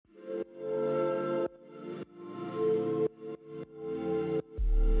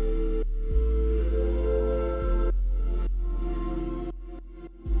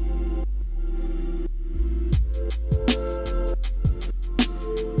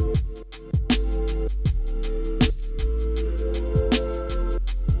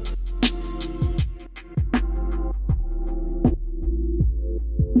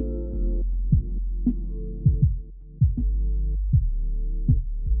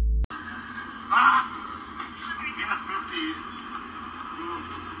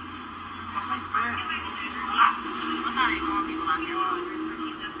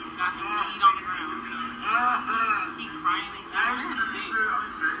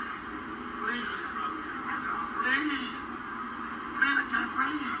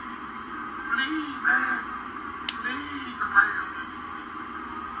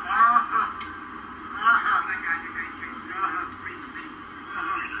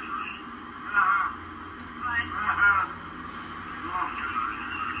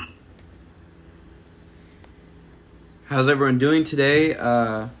How's everyone doing today?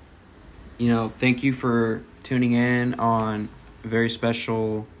 Thank you for tuning in on a very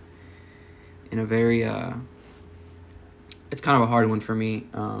special, in a very, it's kind of a hard one for me,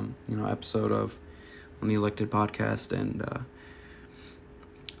 episode of on the Elected Podcast. And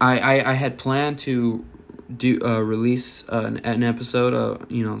I had planned to release an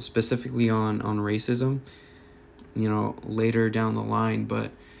episode, specifically on racism, later down the line.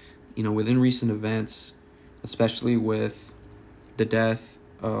 But, within recent events, especially with the death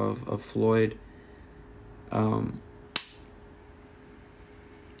of Floyd,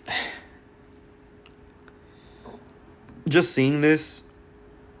 just seeing this,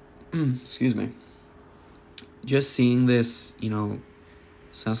 excuse me, just seeing this,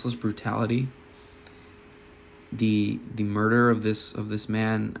 senseless brutality, the murder of this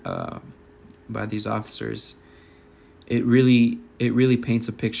man by these officers, it really paints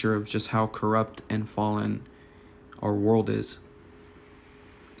a picture of just how corrupt and fallen our world is,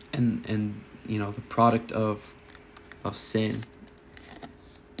 and the product of sin.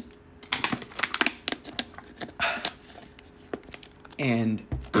 And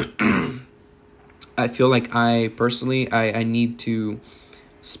I feel like I personally need to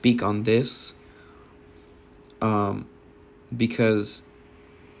speak on this because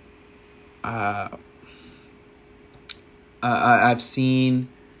I've seen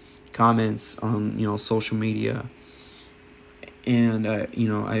comments on social media, and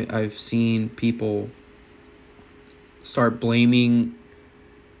I've seen people start blaming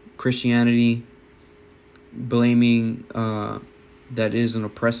Christianity, blaming that it is an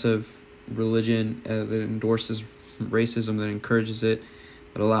oppressive religion that endorses racism, that encourages it,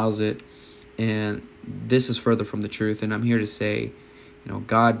 that allows it. And this is further from the truth. And I'm here to say,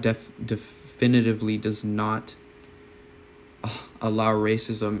 God definitively does not allow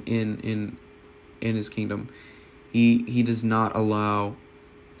racism in his kingdom. He does not allow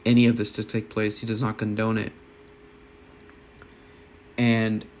any of this to take place. He does not condone it.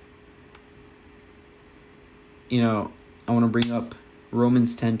 And I want to bring up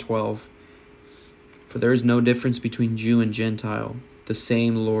Romans 10:12. For there is no difference between Jew and Gentile. The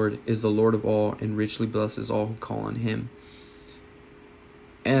same Lord is the Lord of all, and richly blesses all who call on him.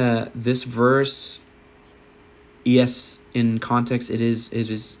 This verse, yes, in context, it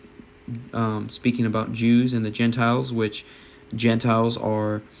is speaking about Jews and the Gentiles, which Gentiles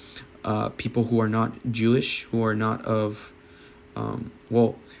are people who are not Jewish, who are not of,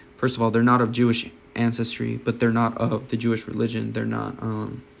 first of all, they're not of Jewish ancestry, but they're not of the Jewish religion. They're not,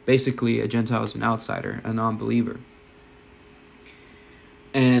 basically a Gentile is an outsider, a non-believer.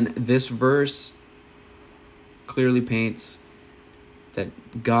 And this verse clearly paints that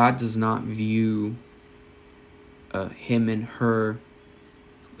God does not view him and her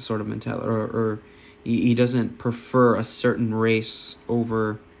sort of mentality, or he doesn't prefer a certain race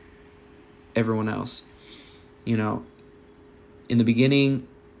over everyone else. In the beginning,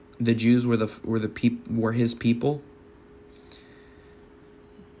 the Jews were his people.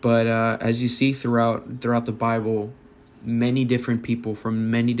 But as you see throughout the Bible, many different people from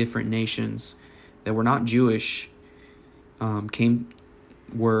many different nations that were not Jewish were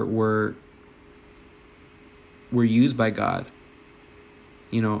used by God.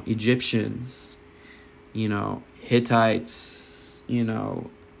 Egyptians, Hittites,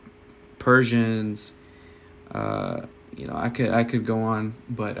 Persians. I could go on,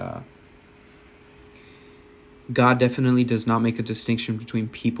 but God definitely does not make a distinction between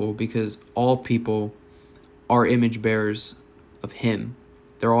people, because all people are image bearers of him.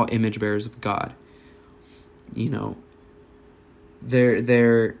 They're all image bearers of God.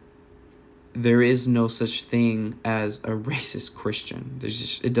 There is no such thing as a racist Christian.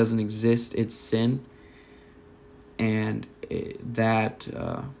 It doesn't exist. It's sin, and that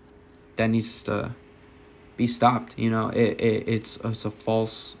needs to be stopped. It's a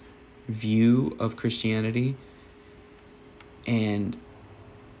false view of Christianity, and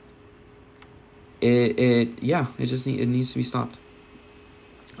it needs to be stopped.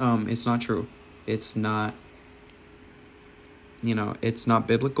 It's not true. It's not it's not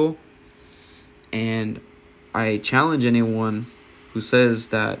biblical. And I challenge anyone who says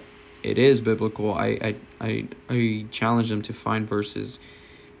that it is biblical. I challenge them to find verses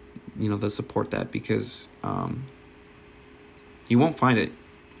that support that, because you won't find it.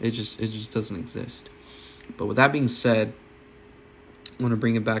 It just doesn't exist. But with that being said, I want to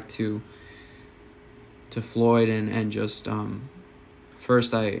bring it back to Floyd, and just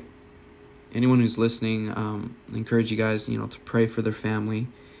first, anyone who's listening, I encourage you guys to pray for their family.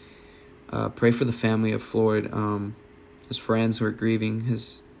 Pray for the family of Floyd, his friends who are grieving,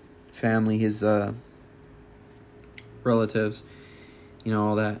 his family, his relatives,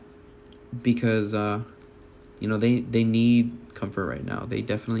 all that, because they need comfort right now. They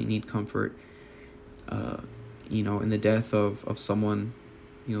definitely need comfort, in the death of someone,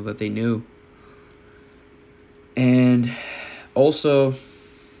 that they knew. And also,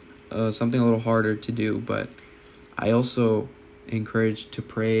 something a little harder to do, but I also encourage to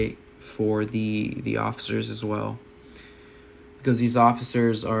pray for the officers as well, because these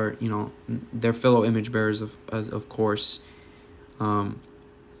officers are, they're fellow image bearers of course.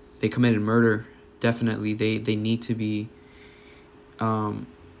 They committed murder. Definitely, they need to be,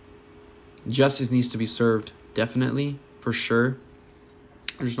 justice needs to be served. Definitely, for sure.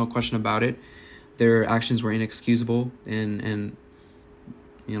 There's no question about it. Their actions were inexcusable, and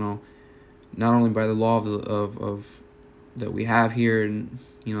not only by the law of that we have here, and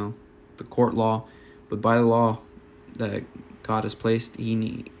the court law, but by the law that God has placed.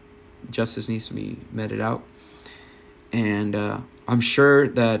 Justice needs to be meted out, and I'm sure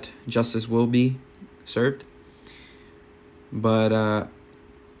that justice will be served. But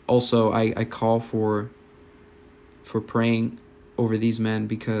also, I call for praying over these men,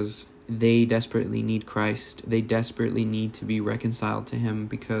 because they desperately need Christ. They desperately need to be reconciled to Him,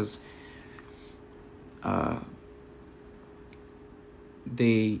 because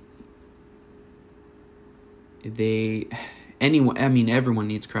everyone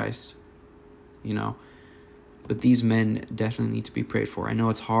needs Christ, but these men definitely need to be prayed for. I know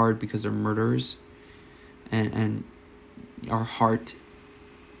it's hard because they're murderers, and our heart,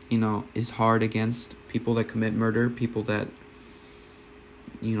 is hard against people that commit murder, people that,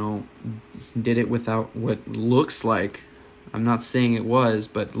 did it without what looks like, I'm not saying it was,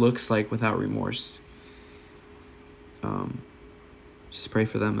 but looks like without remorse. Just pray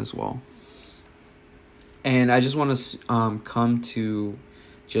for them as well. And I just want to come to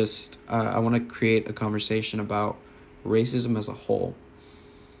I want to create a conversation about racism as a whole.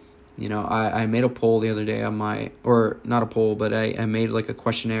 I made a poll the other day on or not a poll, but I made like a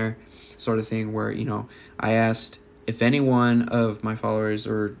questionnaire sort of thing where, I asked if any one of my followers,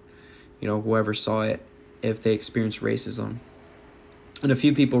 or, whoever saw it, if they experienced racism. And a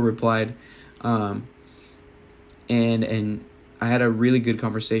few people replied, and I had a really good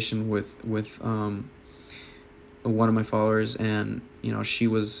conversation with one of my followers, and she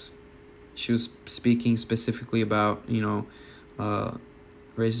was speaking specifically about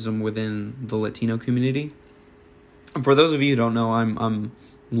racism within the Latino community. And for those of you who don't know, I'm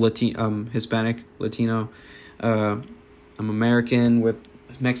Hispanic, Latino. I'm American with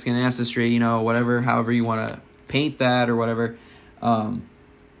Mexican ancestry, whatever, however you want to paint that or whatever.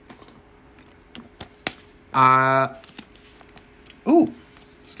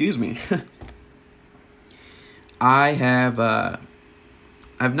 Excuse me. I've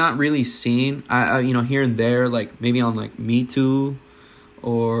not really seen, here and there, like maybe on like Me Too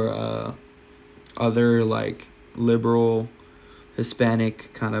or other like liberal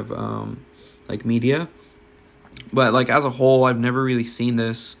Hispanic kind of like media, but like as a whole, I've never really seen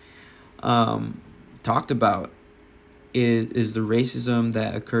this talked about. Is the racism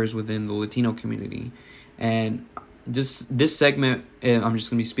that occurs within the Latino community. And this segment, I'm just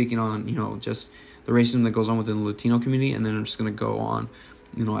going to be speaking on, just the racism that goes on within the Latino community, and then I'm just going to go on,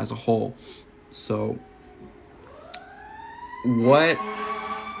 as a whole. So,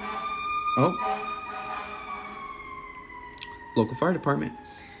 local fire department.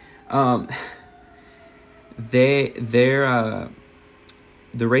 They're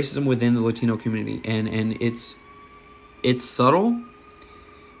the racism within the Latino community, and it's subtle,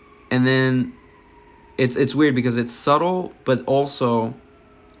 and then it's weird because it's subtle, but also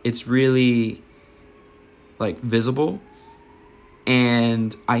it's really like visible.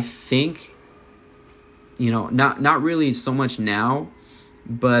 And I think, not really so much now,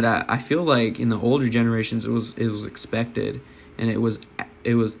 but I feel like in the older generations it was expected, and it was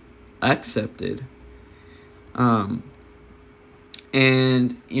accepted. And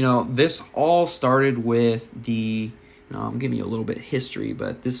this all started with I'm giving you a little bit of history,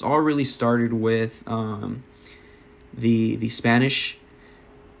 but this all really started with the Spanish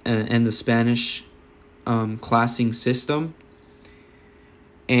and the Spanish classing system,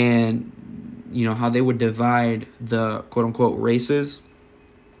 and how they would divide the quote unquote races,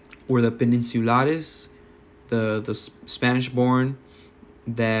 or the peninsulares, the Spanish born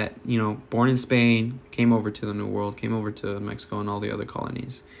that born in Spain, came over to the New World, came over to Mexico and all the other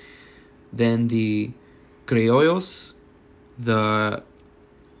colonies. Then the criollos, the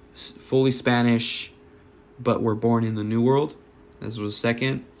fully Spanish but were born in the New World. This was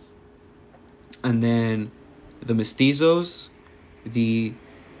second. And then the mestizos, the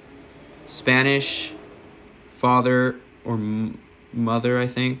Spanish father or mother, I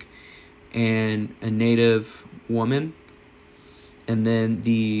think, and a native woman. And then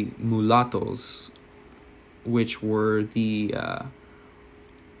the mulattoes, which were the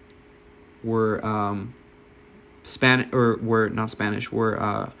Spanish, or were not Spanish,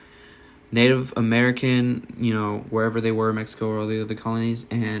 were Native American, wherever they were, Mexico or all the other colonies,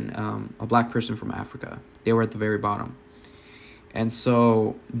 and a black person from Africa. They were at the very bottom. And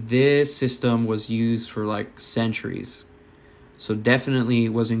so this system was used for like centuries. So definitely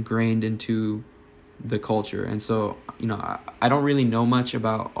was ingrained into the culture. And so, I don't really know much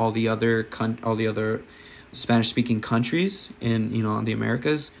about all the other Spanish-speaking countries in, the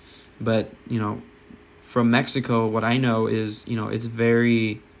Americas. But, from Mexico, what I know is, it's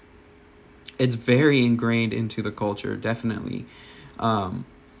very ingrained into the culture, definitely.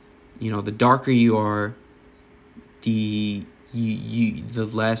 The darker you are, the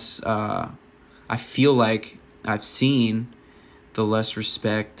less, I feel like I've seen, the less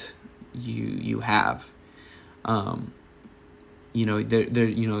respect you have.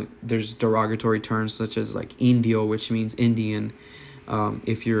 There's derogatory terms such as like indio, which means Indian,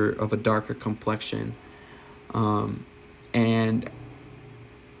 if you're of a darker complexion. And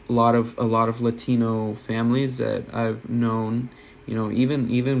a lot of Latino families that I've known,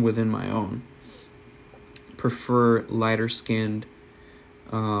 even within my own, prefer lighter skinned,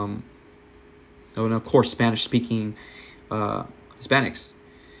 and of course Spanish speaking Hispanics.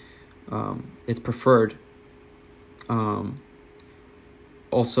 It's preferred.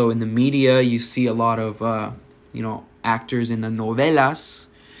 Also in the media, you see a lot of actors in the novelas,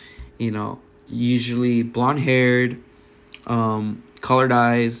 usually blonde haired, colored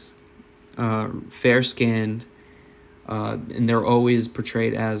eyes, fair skinned, and they're always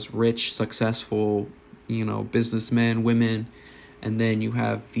portrayed as rich, successful, businessmen, women. And then you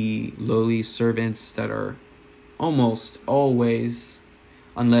have the lowly servants that are almost always,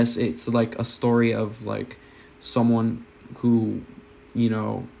 unless it's like a story of like someone who,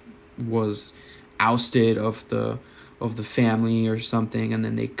 was ousted of the family or something, and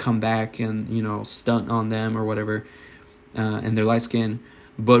then they come back and, stunt on them or whatever, and they're light skinned.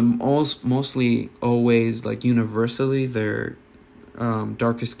 But mostly always, like universally, they're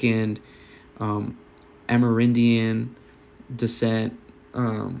darker skinned, Amerindian descent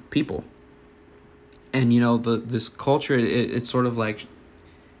people. And this culture, it's sort of like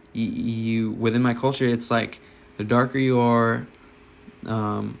you within my culture, it's like the darker you are,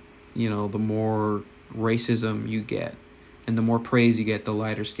 the more racism you get, and the more praise you get, the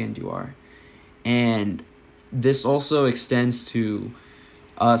lighter skinned you are. And this also extends to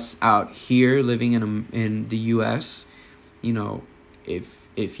us out here living in the US.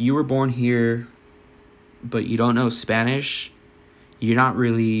 If you were born here but you don't know Spanish, you're not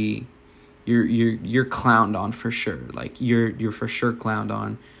really, you're clowned on for sure. Like you're for sure clowned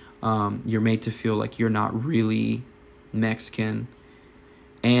on. You're made to feel like you're not really Mexican.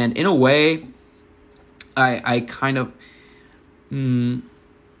 And in a way, I kind of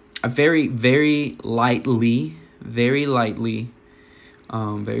I very, very lightly, very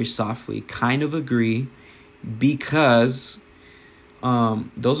softly kind of agree, because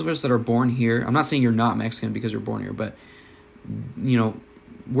those of us that are born here, I'm not saying you're not Mexican because you're born here, but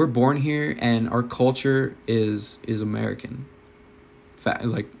we're born here and our culture is American.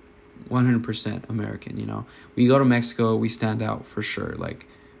 Like 100% American. We go to Mexico, we stand out for sure. Like,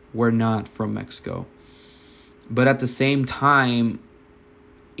 we're not from Mexico. But at the same time,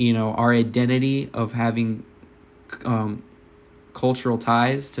 our identity of having cultural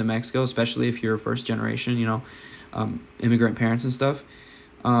ties to Mexico, especially if you're a first generation, immigrant parents and stuff,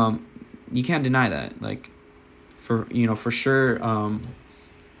 you can't deny that. Like, for sure,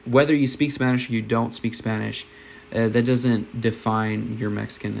 whether you speak Spanish or you don't speak Spanish, that doesn't define your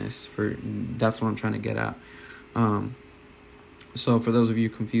Mexicanness. That's what I'm trying to get at. So for those of you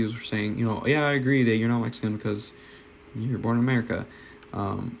confused for saying, yeah, I agree that you're not Mexican because you're born in America,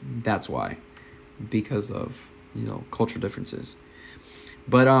 that's why, because of cultural differences.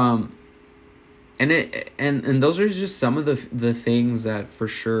 But and those are just some of the things that for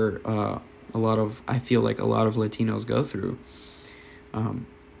sure I feel like a lot of Latinos go through.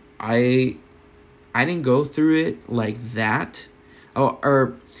 I didn't go through it like that,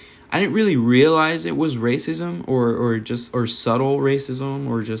 or I didn't really realize it was racism or subtle racism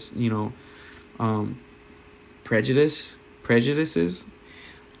or just prejudices.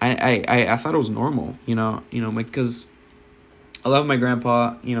 I thought it was normal, because I love my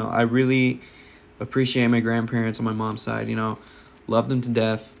grandpa. I really appreciate my grandparents on my mom's side. Love them to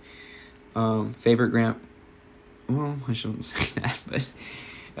death. Favorite well, I shouldn't say that, but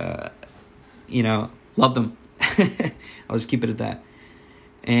love them. I'll just keep it at that.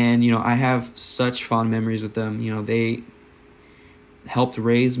 And, I have such fond memories with them. They helped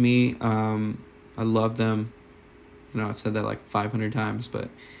raise me. I love them. I've said that like 500 times, but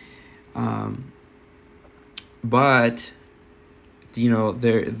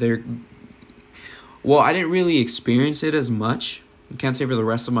they're well, I didn't really experience it as much. I can't say for the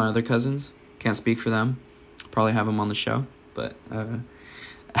rest of my other cousins. Can't speak for them. Probably have them on the show, but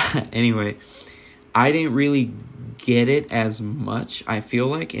anyway, I didn't really get it as much, I feel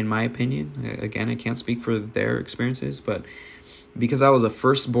like, in my opinion. Again, I can't speak for their experiences, but because I was a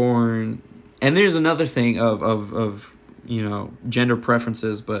firstborn, and there's another thing of gender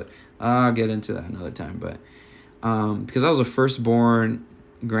preferences, but I'll get into that another time. But because I was a firstborn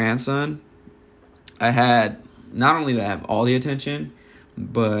grandson, I had, not only did I have all the attention,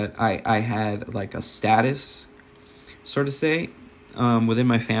 but I had like a status, sort of say, within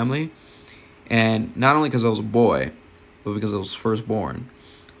my family. And not only because I was a boy, but because I was firstborn.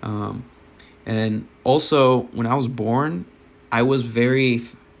 And also, when I was born, I was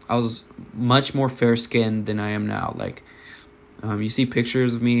much more fair-skinned than I am now. Like, you see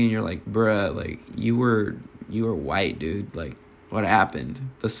pictures of me and you're like, bruh, like, you were white, dude. Like, what happened?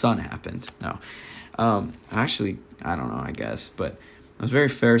 The sun happened. No. Actually, I don't know, I guess. But I was very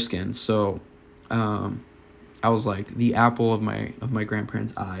fair-skinned. So, I was like the apple of my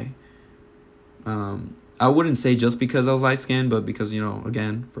grandparents' eye. I wouldn't say just because I was light-skinned, but because,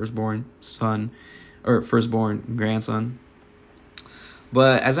 again, firstborn grandson.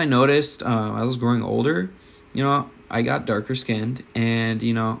 But as I noticed, as I was growing older, I got darker skinned, and,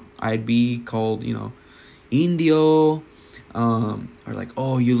 I'd be called, Indio, or like,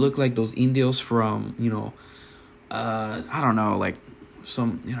 oh, you look like those Indios from, I don't know, like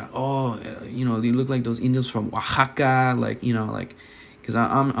some, you look like those Indios from Oaxaca, like, like, because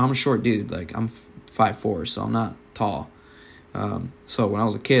I'm a short dude, like I'm 5'4", so I'm not tall. So when I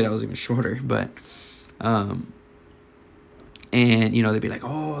was a kid, I was even shorter, but, and, they'd be like,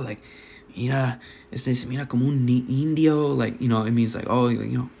 oh, like, mira, se mira como un indio, like, it means like, oh,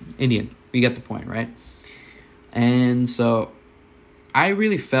 Indian. We get the point, right? And so I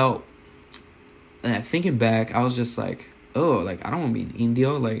really felt, thinking back, I was just like, oh, like, I don't want to be an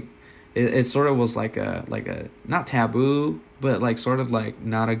Indio. Like, it sort of was like a, not taboo, but like sort of like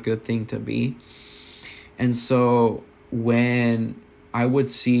not a good thing to be. And so when I would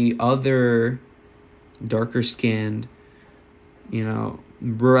see other darker skinned,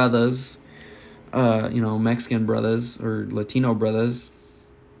 brothers, Mexican brothers or Latino brothers,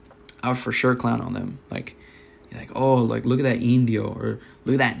 I would for sure clown on them. Like, oh, like, look at that Indio, or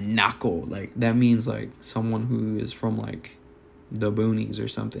look at that Naco. Like, that means like someone who is from like the boonies or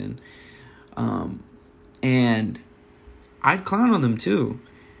something. And I'd clown on them too.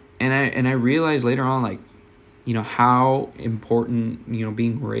 And I realized later on, like, how important,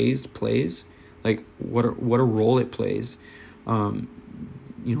 being raised plays, like what a role it plays,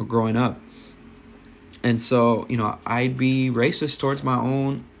 growing up. And so, I'd be racist towards my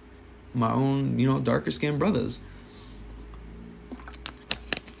own, darker skinned brothers.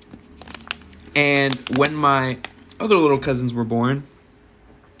 And when my other little cousins were born,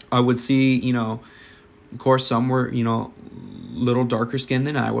 I would see, of course, some were, little darker skinned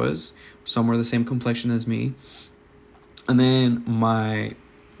than I was. Some were the same complexion as me. And then my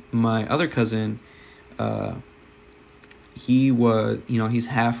other cousin, he was, he's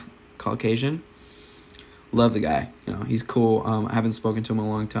half Caucasian. Love the guy. He's cool. I haven't spoken to him in a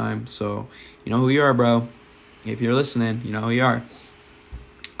long time. So, you know who you are, bro. If you're listening, you know who you are.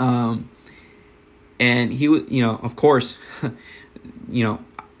 And he would, of course,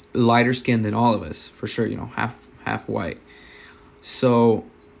 lighter skinned than all of us, for sure, half white. So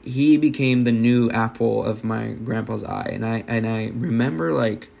he became the new apple of my grandpa's eye. And I remember,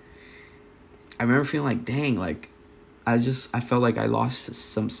 like, feeling like, dang, like, I felt like I lost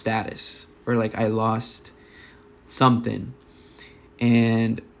some status, or like I lost something.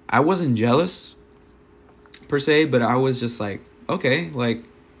 And I wasn't jealous per se, but I was just like, okay, like,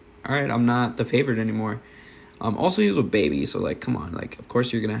 all right, I'm not the favorite anymore. Also, he was a baby, so like, come on, like, of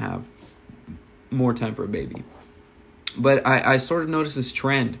course you're gonna have more time for a baby. But I sort of noticed this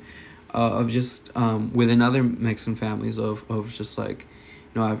trend of just within other Mexican families of just like,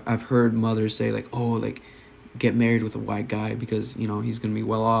 I've heard mothers say like, oh, like, get married with a white guy because he's gonna be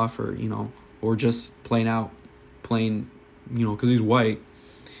well off, or or just plain because he's white,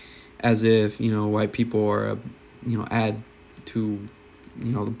 as if white people are add to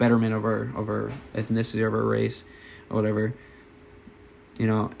the betterment of our ethnicity, of our race, or whatever.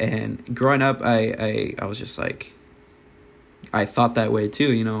 And growing up, I was just like, I thought that way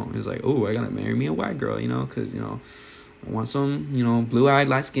too, you know. It was like, oh, I gotta marry me a white girl, you know, because, you know, I want some, you know, blue-eyed,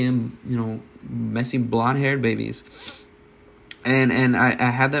 light-skinned, you know, messy blonde-haired babies. And I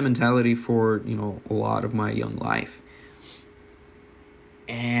had that mentality for, you know, a lot of my young life.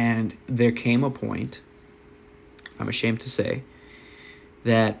 And there came a point, I'm ashamed to say,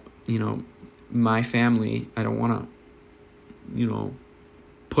 that, you know, my family, I don't want to, you know,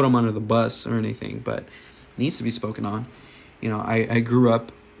 put them under the bus or anything, but needs to be spoken on. You know, I grew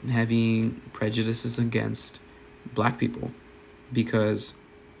up having prejudices against black people because,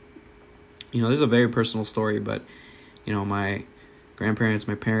 you know, this is a very personal story, but, you know, my grandparents,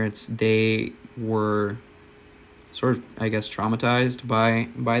 my parents, they were sort of, I guess, traumatized by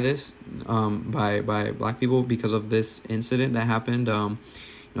this, by black people because of this incident that happened. You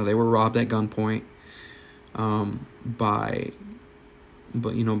know, they were robbed at gunpoint, by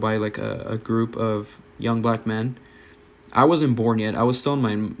like a group of young black men. I wasn't born yet. I was still in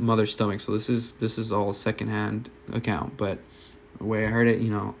my mother's stomach, so this is all secondhand account. But the way I heard it,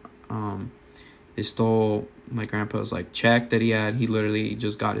 you know, they stole my grandpa's like check that he had. He literally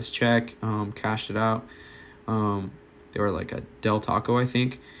just got his check, cashed it out. They were like a Del Taco, I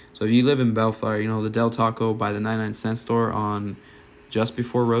think. So if you live in Bellflower, you know the Del Taco by the 99-cent store on just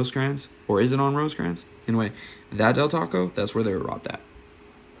before Rosecrans, or is it on Rosecrans? Anyway, that Del Taco, that's where they were robbed at.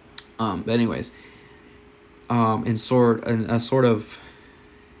 But anyways, and a sort of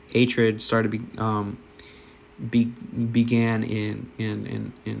hatred started began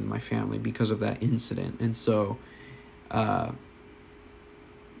in my family because of that incident, and so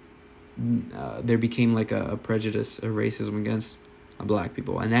there became like a prejudice, a racism against black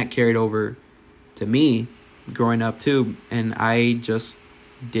people, and that carried over to me growing up too. And I just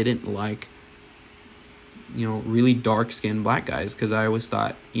didn't like, you know, really dark-skinned black guys because I always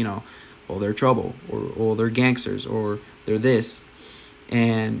thought, you know, well, they're trouble, or they're gangsters, or they're this.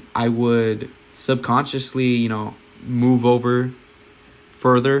 And I would subconsciously, you know, move over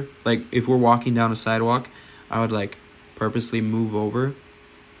further. Like if we're walking down a sidewalk, I would like purposely move over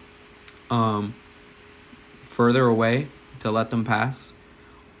further away to let them pass.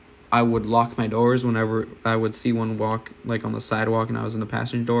 I would lock my doors whenever I would see one walk like on the sidewalk and I was in the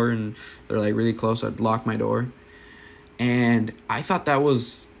passenger door and they're like really close. I'd lock my door. And I thought that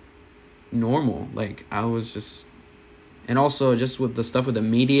was normal. Like I was just, and also just with the stuff with the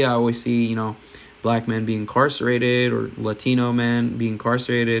media, I always see, you know, black men being incarcerated or Latino men being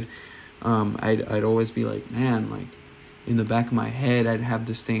incarcerated. I'd always be like, man, like in the back of my head, I'd have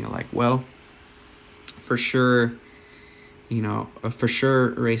this thing like, well, for sure, you know, for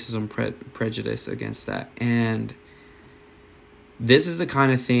sure racism, prejudice against that. And this is the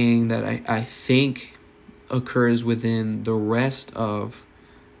kind of thing that I think occurs within the rest of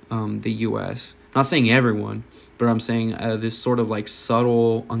the U.S. I'm not saying everyone, but I'm saying this sort of like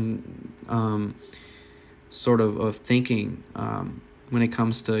subtle sort of thinking when it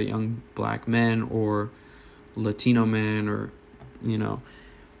comes to young black men or Latino men, or, you know,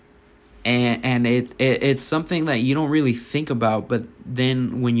 and it's something that you don't really think about, but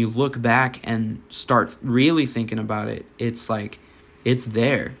then when you look back and start really thinking about it, it's like it's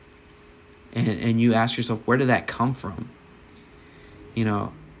there, and you ask yourself, where did that come from? You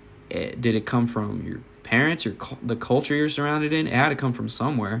know, did it come from your parents, the culture you're surrounded in? It had to come from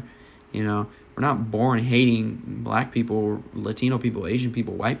somewhere. You know, we're not born hating black people, Latino people, Asian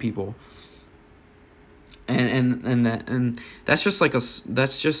people, white people. And that's just like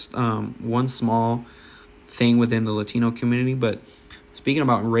one small thing within the Latino community. But speaking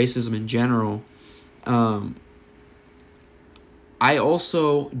about racism in general, I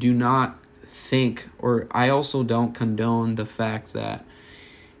also do not think, or I also don't condone the fact that,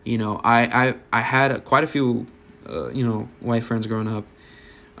 you know, I had quite a few you know, white friends growing up.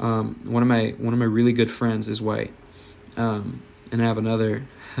 One of my really good friends is white, and I have another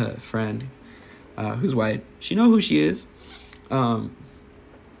friend who's white. She know who she is, and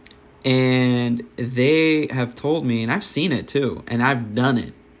they have told me, and I've seen it too, and I've done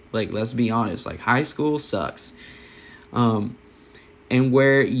it. Like, let's be honest, like high school sucks, and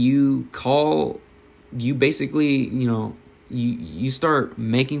where you basically, you know, you start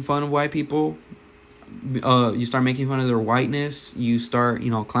making fun of white people. You start making fun of their whiteness. You start, you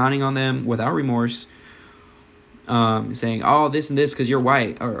know, clowning on them without remorse. Saying, oh, this and this because you're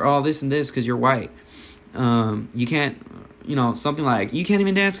white, or oh, this and this because you're white. You can't, you know, something like, you can't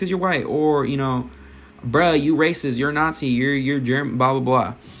even dance because you're white, or, you know, bruh, you racist, you're Nazi, you're German, blah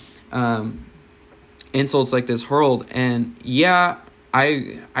blah blah. Insults like this hurled, and yeah,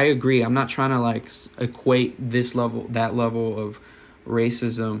 I agree. I'm not trying to like equate that level of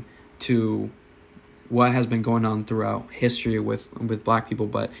racism to what has been going on throughout history with black people,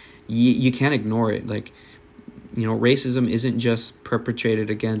 but you can't ignore it. Like, you know, racism isn't just perpetrated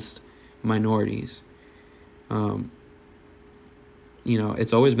against minorities. You know,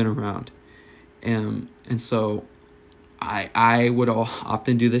 it's always been around. And so I would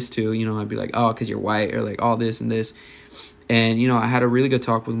often do this too. You know, I'd be like, oh, because you're white, or like all this and this. And, you know, I had a really good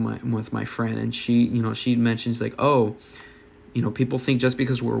talk with my friend, and she mentions like, oh, you know, people think just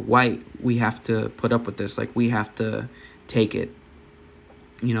because we're white, we have to put up with this. Like, we have to take it.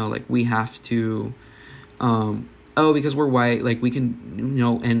 You know, like we have to, because we're white, like we can, you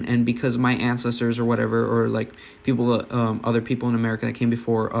know, and because my ancestors or whatever, or like people, other people in America that came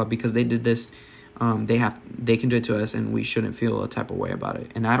before, because they did this, they can do it to us, and we shouldn't feel a type of way about it.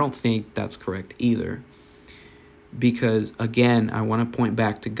 And I don't think that's correct either. Because, again, I want to point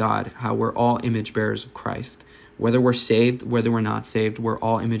back to God, how we're all image bearers of Christ. Whether we're saved, whether we're not saved, we're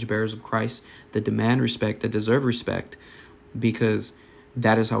all image bearers of Christ that demand respect, that deserve respect, because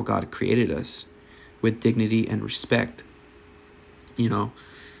that is how God created us, with dignity and respect. You know,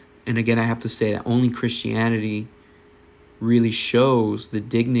 and again, I have to say that only Christianity really shows the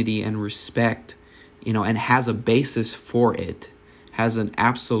dignity and respect, you know, and has a basis for it. Has an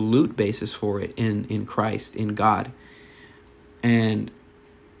absolute basis for it in Christ, in God. And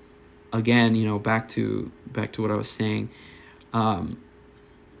again, you know, back to what I was saying, I've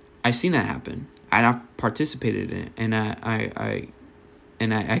seen that happen, and I've participated in it, and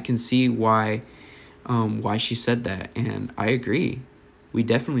I can see why she said that, and I agree. We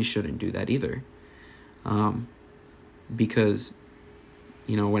definitely shouldn't do that either, because,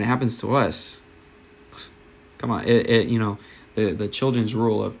 you know, when it happens to us, come on, it you know. The children's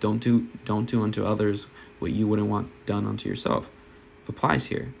rule of don't do unto others what you wouldn't want done unto yourself applies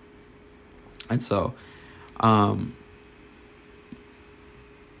here. And so I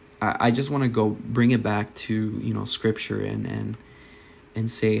just want to bring it back to, you know, scripture and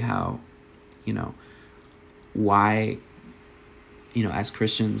say how, you know, why, you know, as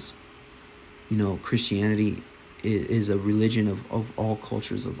Christians, you know, Christianity is a religion of all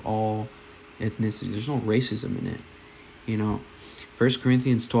cultures, of all ethnicities. There's no racism in it. You know, 1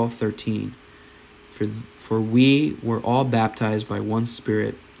 Corinthians 12:13, for we were all baptized by one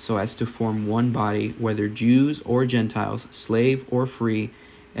Spirit, so as to form one body, whether Jews or Gentiles, slave or free,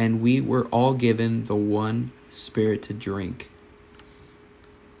 and we were all given the one Spirit to drink.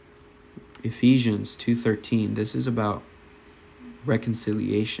 Ephesians 2:13, this is about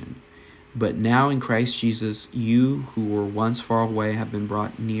reconciliation. But now in Christ Jesus, you who were once far away have been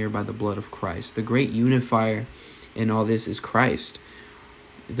brought near by the blood of Christ. The great unifier in all this is Christ.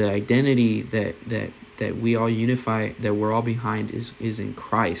 The identity that we all unify, that we're all behind, is in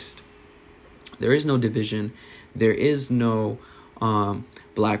Christ. There is no division. There is no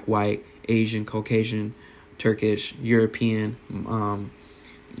black, white, Asian, Caucasian, Turkish, European,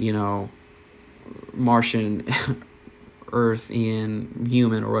 you know, Martian, Earthian,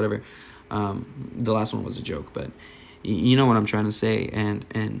 human, or whatever. The last one was a joke, but you know what I'm trying to say.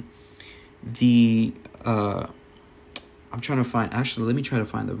 And the I'm trying to find, actually, let me try to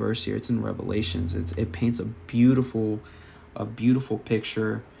find the verse here. It's in Revelations. It paints a beautiful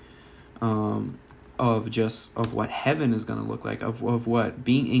picture of what heaven is going to look like, of what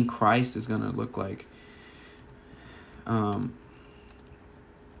being in Christ is going to look like.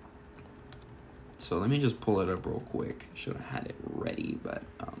 So let me just pull it up real quick. Should have had it ready, but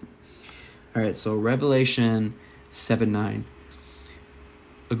all right. So Revelation 7:9.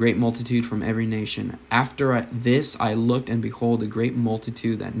 A great multitude from every nation. After this I looked, and behold, a great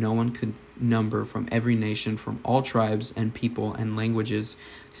multitude that no one could number, from every nation, from all tribes and people and languages,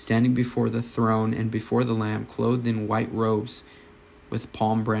 standing before the throne and before the Lamb, clothed in white robes, with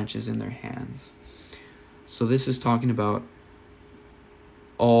palm branches in their hands. So this is talking about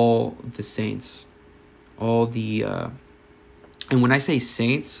all the saints, all the and when I say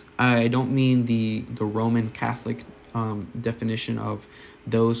saints, I don't mean the Roman Catholic definition of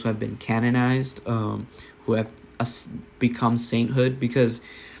those who have been canonized, who have become sainthood, because,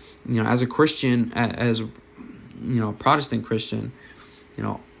 you know, as a Christian, as you know, a Protestant Christian, you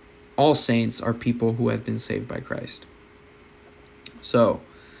know, all saints are people who have been saved by Christ. So,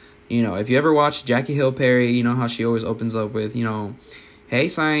 you know, if you ever watch Jackie Hill Perry, you know how she always opens up with, you know, hey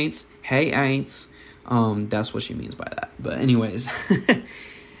saints, hey ain'ts. That's what she means by that. But anyways,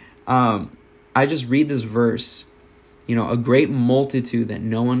 I just read this verse. You know, a great multitude that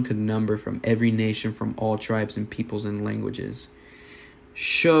no one could number, from every nation, from all tribes and peoples and languages,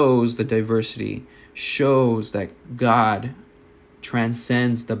 shows the diversity, shows that God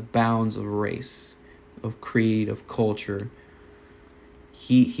transcends the bounds of race, of creed, of culture.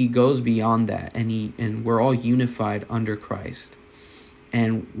 he goes beyond that, and we're all unified under Christ,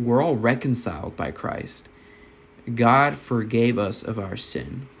 and we're all reconciled by Christ. God forgave us of our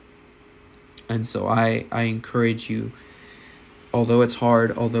sin. And so I encourage you, although it's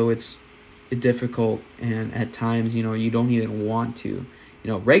hard, although it's difficult, and at times, you don't even want to,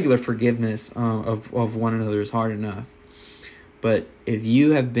 regular forgiveness of one another is hard enough. But if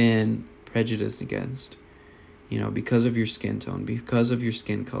you have been prejudiced against, because of your skin tone, because of your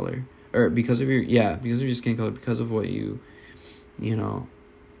skin color, or because of your skin color, because of what or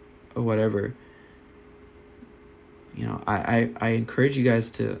whatever, I encourage you guys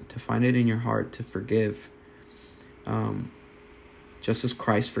to find it in your heart to forgive, just as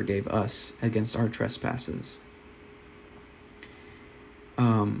Christ forgave us against our trespasses.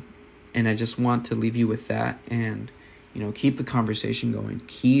 And I just want to leave you with that, and keep the conversation going,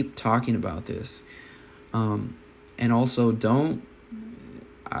 keep talking about this, and also don't.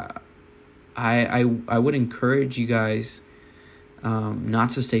 I would encourage you guys not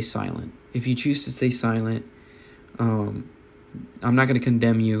to stay silent. If you choose to stay silent, I'm not going to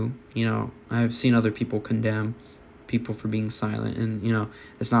condemn you. I've seen other people condemn people for being silent, and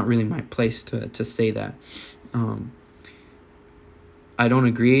it's not really my place to say that. I don't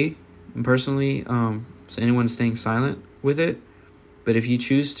agree personally so anyone staying silent with it, but if you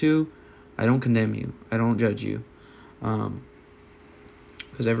choose to, I don't condemn you, I don't judge you,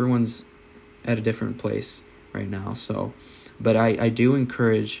 because everyone's at a different place right now. So, but I do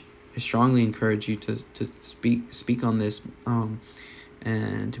encourage, I strongly encourage you to speak on this,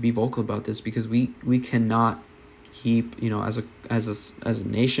 and to be vocal about this, because we cannot keep, as a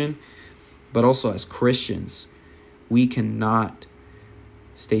nation, but also as Christians, we cannot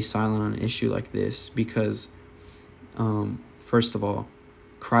stay silent on an issue like this, because first of all,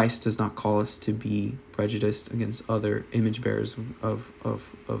 Christ does not call us to be prejudiced against other image bearers of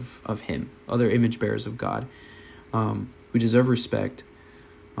him, other image bearers of God, who deserve respect,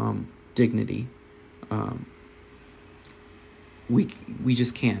 dignity. We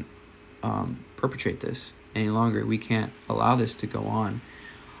just can't perpetrate this any longer. We can't allow this to go on.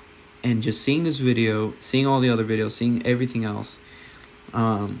 And just seeing this video, seeing all the other videos, seeing everything else,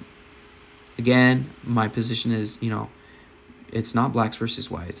 again, my position is, it's not blacks versus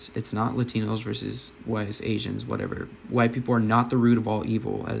whites. It's not Latinos versus whites, Asians, whatever. White people are not the root of all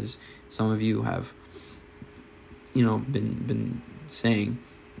evil, as some of you have, been saying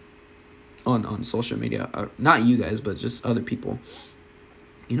on social media. Not you guys, but just other people.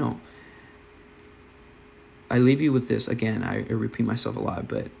 I leave you with this. Again, I repeat myself a lot,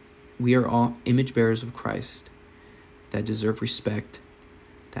 but we are all image bearers of Christ that deserve respect,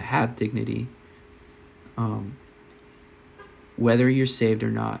 that have dignity. Whether you're saved or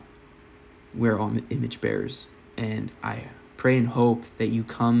not, we're all image bearers. And I pray and hope that you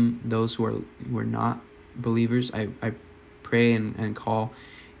come, those who are not believers, I pray and call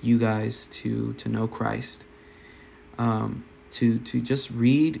you guys to know Christ, to just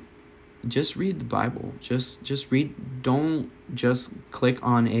read the Bible. Just read. Don't just click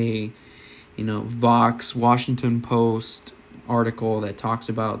on a Vox, Washington Post article that talks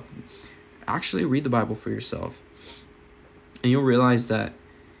about. Actually read the Bible for yourself, and you'll realize that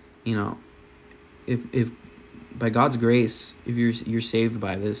if by God's grace, if you're saved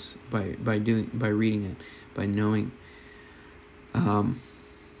by this, by reading it, by knowing,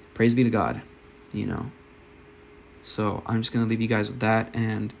 praise be to God. So I'm just gonna leave you guys with that,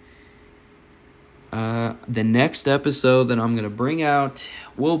 and the next episode that I'm gonna bring out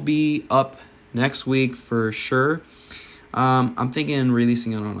will be up next week for sure. I'm thinking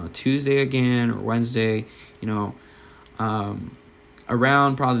releasing it on a Tuesday again, or Wednesday,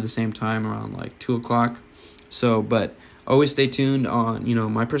 around probably the same time, around like 2:00. So, but always stay tuned on,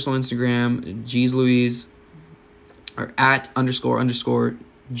 my personal Instagram, Jeez Louise, or @__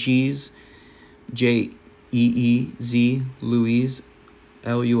 Jeez, JEEZ Louise,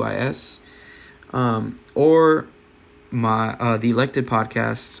 LUIS, or my the Elected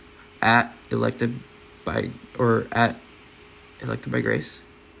Podcast @Elected by Grace.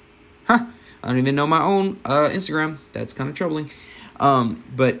 I don't even know my own Instagram. That's kind of troubling.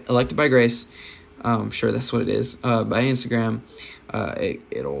 But Elected by Grace, I'm sure that's what it is. By Instagram,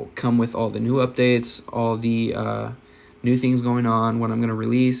 it'll come with all the new updates, all the new things going on, when I'm going to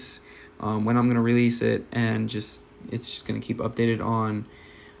release, when I'm going to release it, and it's just going to keep updated on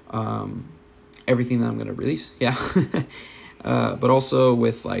everything that I'm going to release. Yeah. But also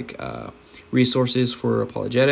with resources for apologetics.